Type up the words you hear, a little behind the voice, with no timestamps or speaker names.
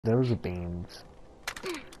Those beans.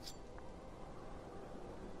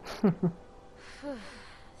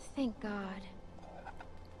 Thank God.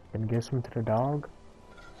 Can give some to the dog.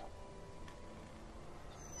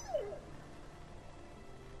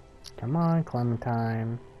 Come on,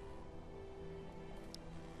 Clementine.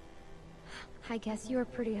 I guess you were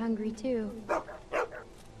pretty hungry too.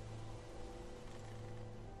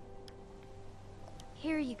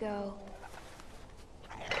 Here you go.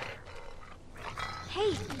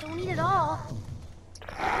 Hey, don't eat it all.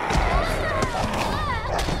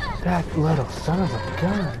 That little son of a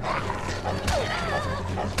gun.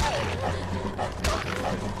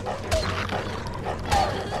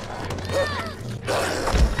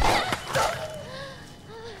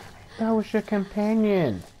 That was your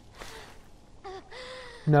companion.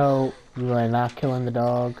 No, you are not killing the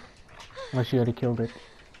dog. Unless you already killed it.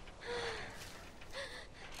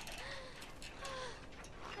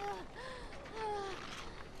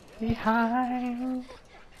 Behind.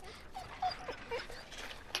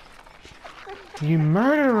 You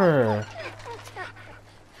murderer!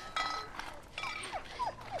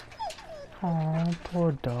 Oh,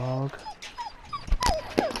 poor dog.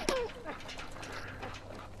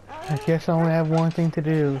 I guess I only have one thing to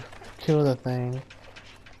do. Kill the thing.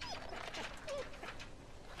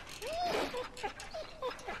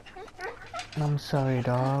 I'm sorry,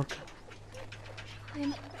 dog.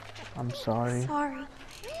 I'm sorry. Sorry.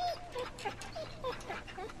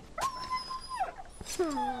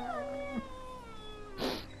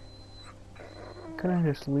 Couldn't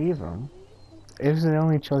I just leave him? It was the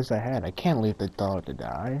only choice I had. I can't leave the dog to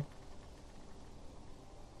die.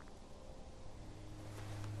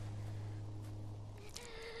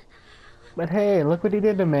 But hey, look what he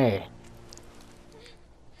did to me.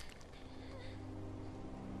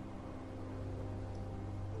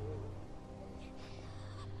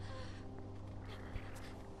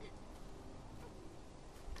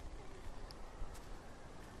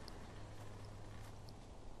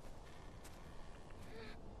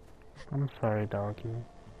 I'm sorry, doggy.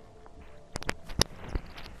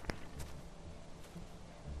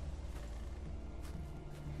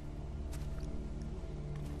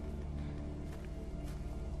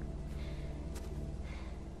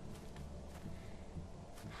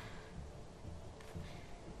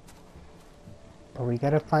 But we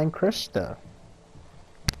gotta find Krista.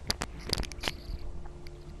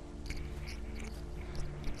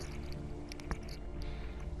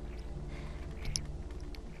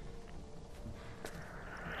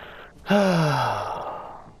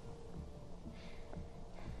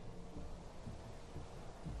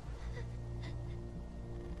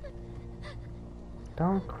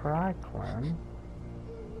 Don't cry, Clem.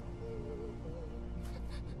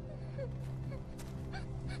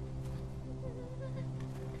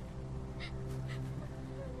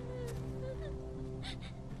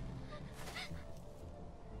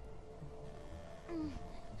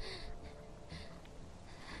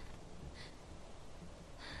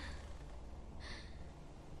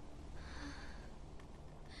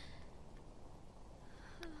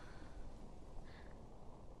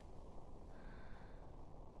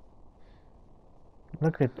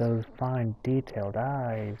 Look at those fine, detailed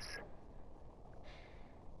eyes.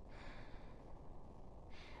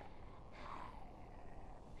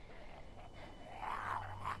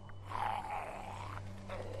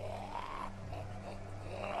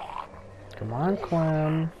 Come on,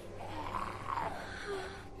 Clem.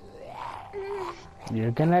 You're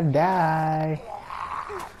gonna die.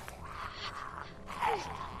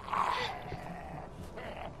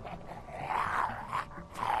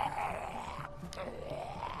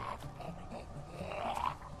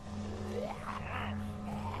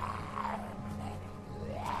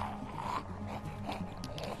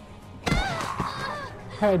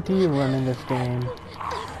 How do you run in this game?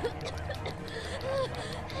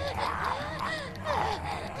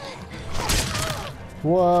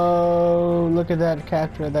 Whoa, look at that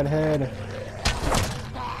capture of that head.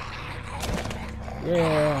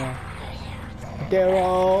 Yeah.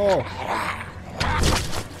 Daryl!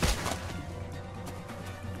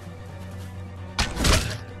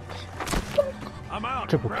 I'm out.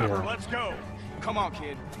 Triple Grab her, kill. let's go. Come on,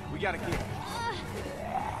 kid. We gotta get.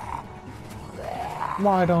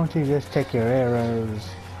 Why don't you just take your arrows?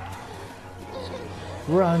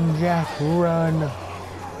 Run, Jack, run!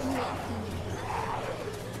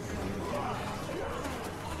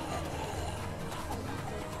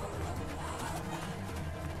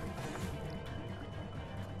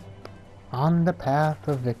 On the path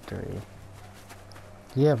of victory.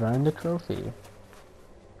 You have earned a trophy.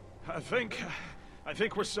 I think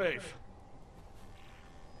we're safe.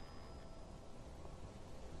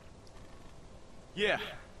 Yeah,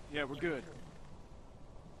 we're good.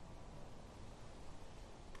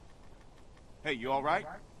 Hey, you all right?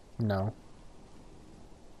 No.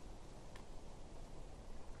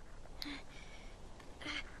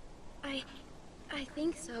 I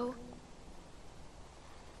think so.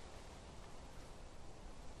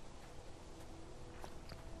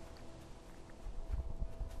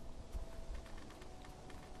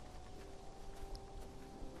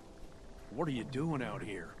 What are you doing out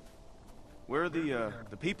here? Where are the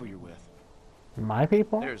people you're with? My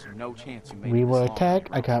people? There's no chance you made We it were this long. attacked.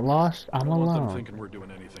 I got lost. I I'm don't want them alone. thinking we're doing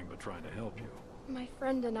anything but trying to help you. My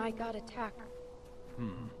friend and I got attacked.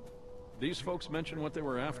 These folks mention what they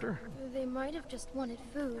were after? They might have just wanted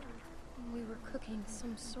food. We were cooking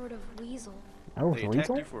some sort of weasel. Oh, They it's a attacked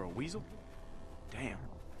weasel? you for a weasel? Damn,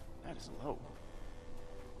 that is low.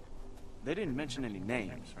 They didn't mention any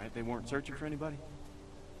names, right? They weren't searching for anybody?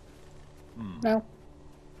 No.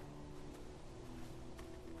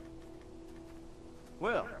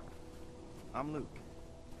 Well, I'm Luke,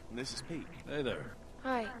 and this is Pete. Hey there.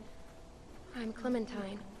 Hi. I'm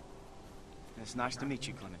Clementine. It's nice to meet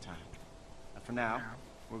you, Clementine. For now,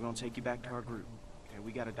 we're gonna take you back to our group. Okay,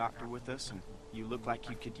 we got a doctor with us, and you look like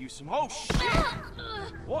you could use some— Oh, shit!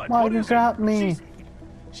 What? Why What you is it? got me?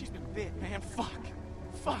 She's been bit, man. Fuck.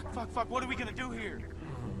 What are we gonna do here?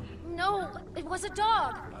 No, it was a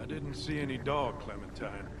dog. I didn't see any dog,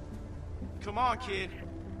 Clementine. Come on, kid.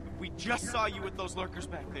 We just saw you with those lurkers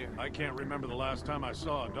back there. I can't remember the last time I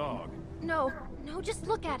saw a dog. No, just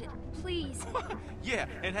look at it, please. Yeah,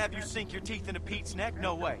 and have you sink your teeth into Pete's neck?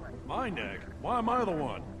 No way. My neck? Why am I the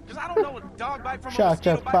one? Because I don't know a dog bite from a Shots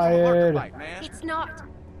mosquito bite fired. from a lurker bite, man. It's not.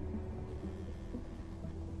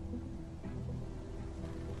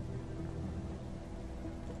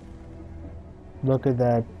 Look at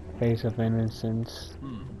that face of innocence.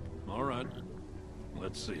 All right.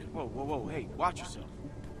 Let's see it. Whoa, hey, watch yourself.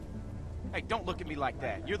 Hey, don't look at me like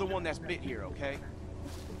that. You're the one that's bit here, okay?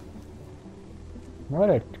 What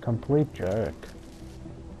a complete jerk.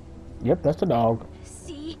 Yep, that's a dog.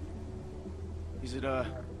 See? Is it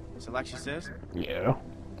like she says? Yeah.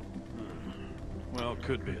 Well, it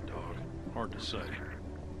could be a dog. Hard to say.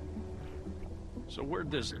 So where'd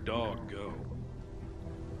this dog go?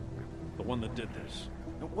 The one that did this.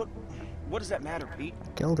 What does that matter, Pete?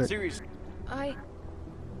 Killed it. Seriously. I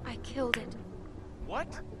killed it.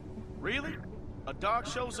 What? Really? A dog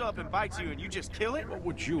shows up and bites you and you just kill it? What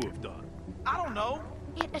would you have done? I don't know.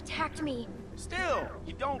 It attacked me. Still,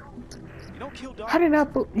 you don't kill dogs. I did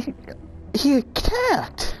not believe he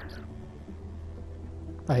attacked.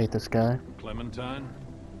 I hate this guy. Clementine,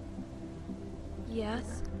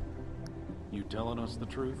 Yes? you telling us the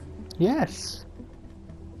truth? Yes.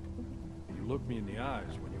 You look me in the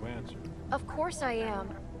eyes when you answer. Of course I am.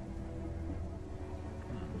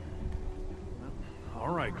 All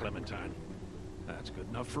right, Clementine. That's good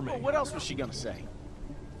enough for me. Well, what else was she gonna say?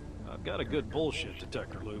 I've got a good bullshit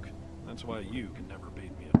detector, Luke. That's why you can never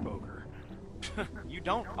beat me at poker. You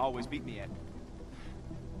don't always beat me at.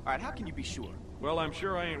 All right, how can you be sure? Well, I'm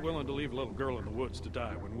sure I ain't willing to leave a little girl in the woods to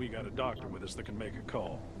die when we got a doctor with us that can make a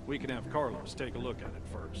call. We can have Carlos take a look at it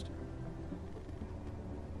first.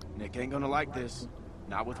 Nick ain't gonna like this.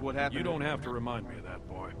 Not with what happened. You don't have to remind me of that,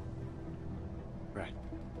 boy. Right.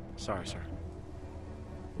 Sorry, sir.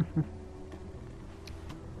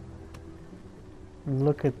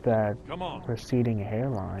 Look at that Come on. receding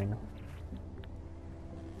hairline.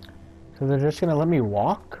 So they're just gonna let me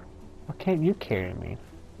walk? Why can't you carry me?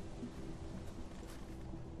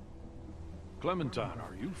 Clementine,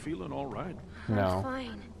 are you feeling all right? I'm No.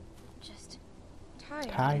 fine. Just tired.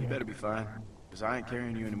 You Tired. better be fine. Because I ain't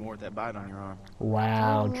carrying you anymore with that bite on your arm.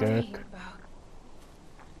 Wow, What are you jerk. about?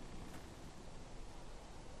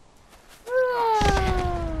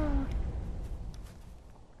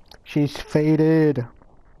 She's faded.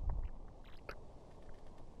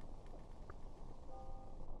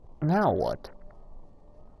 Now what?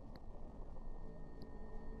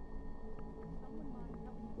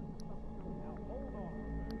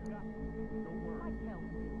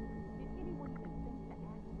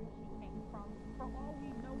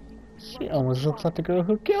 She almost looks like the girl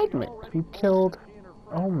who killed me. Who killed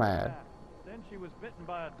Omad. Then she was bitten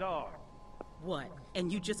by a dog. What?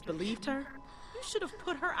 And you just believed her? You should have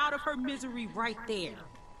put her out of her misery right there.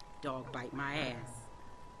 Dog bite my ass.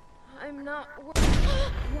 I'm not.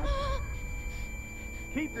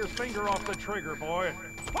 Keep your finger off the trigger, boy.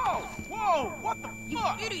 Whoa! What the You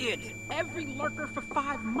fuck? idiot! Every lurker for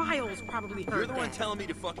 5 miles probably heard You're the one that. telling me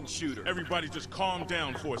to fucking shoot her. Everybody just calm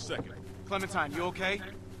down for a second. Clementine, you okay?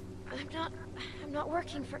 I'm not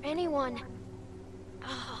working for anyone.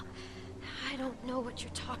 Oh, I don't know what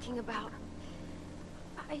you're talking about.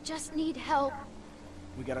 I just need help.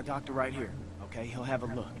 We got a doctor right here, okay? He'll have a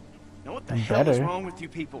look. Now what the hell is wrong with you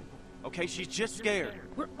people? Okay, she's just scared.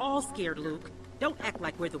 We're all scared, Luke. Don't act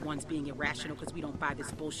like we're the ones being irrational because we don't buy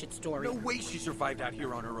this bullshit story. No way she survived out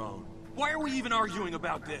here on her own. Why are we even arguing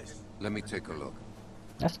about this? Let me take a look.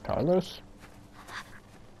 That's Carlos.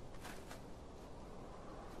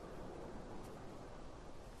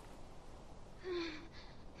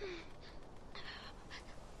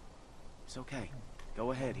 It's okay.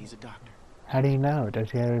 Go ahead, he's a doctor. How do you know? Does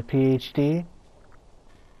he have a PhD?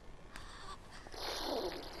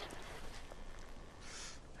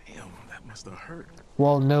 Damn, that must have hurt.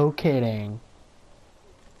 Well, no kidding.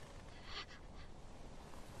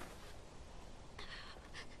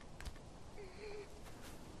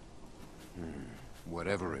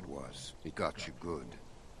 Whatever it was, it got you good.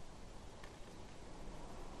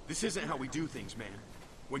 This isn't how we do things, man.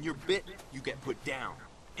 When you're bit, you get put down.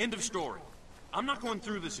 End of story. I'm not going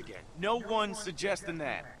through this again. No one's suggesting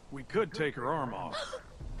that. We could take her arm off.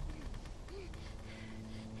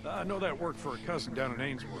 I know that worked for a cousin down in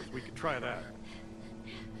Ainsworth. We could try that.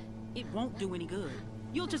 It won't do any good.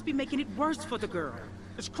 You'll just be making it worse for the girl.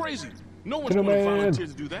 It's crazy. No one's Get him going to in. volunteer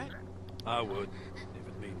to do that. I would, if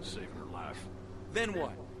it means saving her life. Then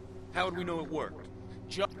what? How would we know it worked?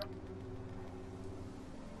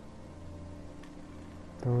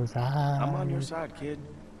 Those eyes. I'm on your side, kid.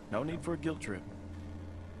 No need for a guilt trip.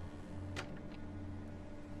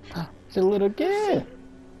 It's a little kid.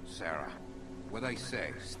 Sarah, what I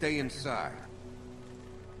say, stay inside.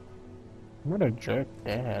 What a jerk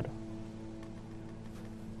dad.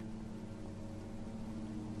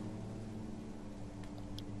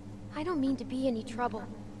 I don't mean to be any trouble.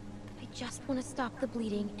 I just want to stop the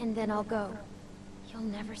bleeding, and then I'll go. You'll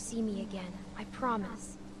never see me again, I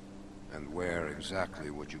promise. And where exactly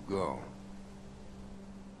would you go?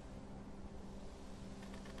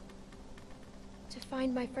 To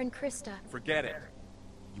find my friend Krista. Forget it.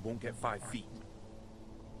 You won't get 5 feet.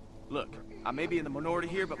 Look, I may be in the minority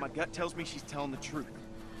here, but my gut tells me she's telling the truth.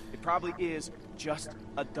 It probably is just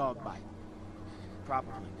a dog bite.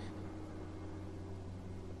 Probably.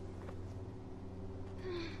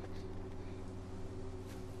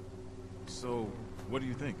 So, what do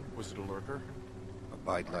you think? Was it a lurker? A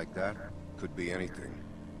bite like that could be anything.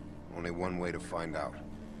 Only one way to find out.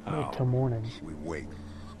 Wait till morning. We wait.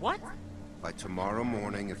 What? By tomorrow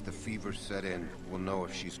morning, if the fever set in, we'll know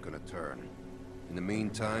if she's gonna turn. In the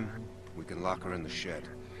meantime, we can lock her in the shed.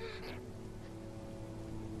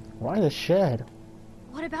 Why the shed?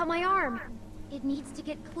 What about my arm? It needs to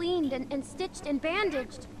get cleaned and stitched and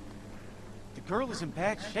bandaged. The girl is in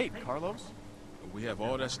bad shape, Carlos. We have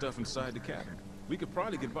all that stuff inside the cabin. We could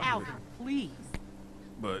probably get by with Alvin, it. please.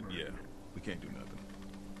 But yeah, we can't do nothing.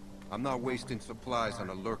 I'm not wasting supplies on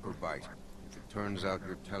a lurker bite. If it turns out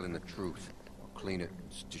you're telling the truth, I'll clean it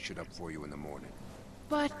and stitch it up for you in the morning.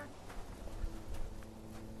 But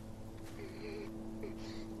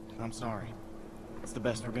I'm sorry. It's the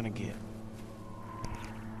best we're gonna get.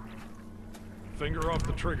 Finger off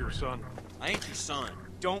the trigger, son. I ain't your son.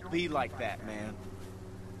 Don't be like that, man.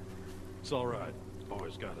 It's all right.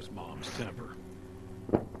 Boy's got his mom's temper.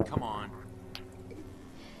 Come on.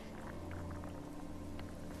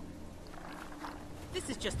 This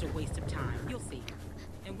is just a waste of time. You'll see.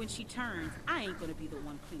 And when she turns, I ain't gonna be the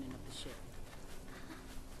one cleaning up the shit.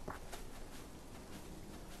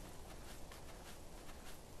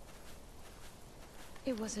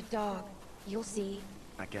 it was a dog. You'll see.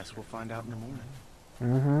 I guess we'll find out in the morning.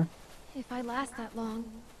 Mm-hmm. If I last that long,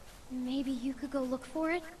 maybe you could go look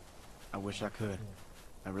for it? I wish I could.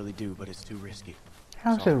 I really do, but it's too risky.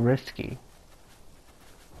 How's it risky?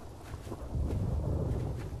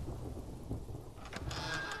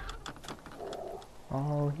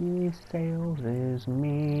 All he sells is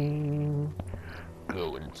me.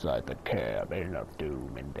 Go inside the cabin of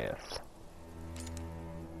doom and death.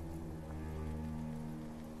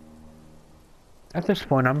 At this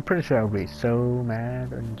point, I'm pretty sure I'll be so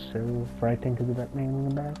mad and so frightened to that man in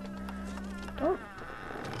the back. Oh.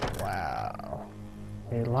 Wow.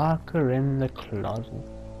 They lock her in the closet.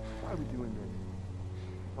 Why are we doing this?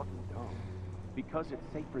 Fucking dumb. Because it's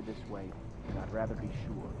safer this way, and I'd rather be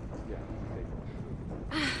sure. Yeah,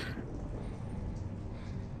 safer.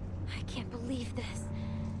 I can't believe this.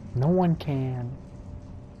 No one can.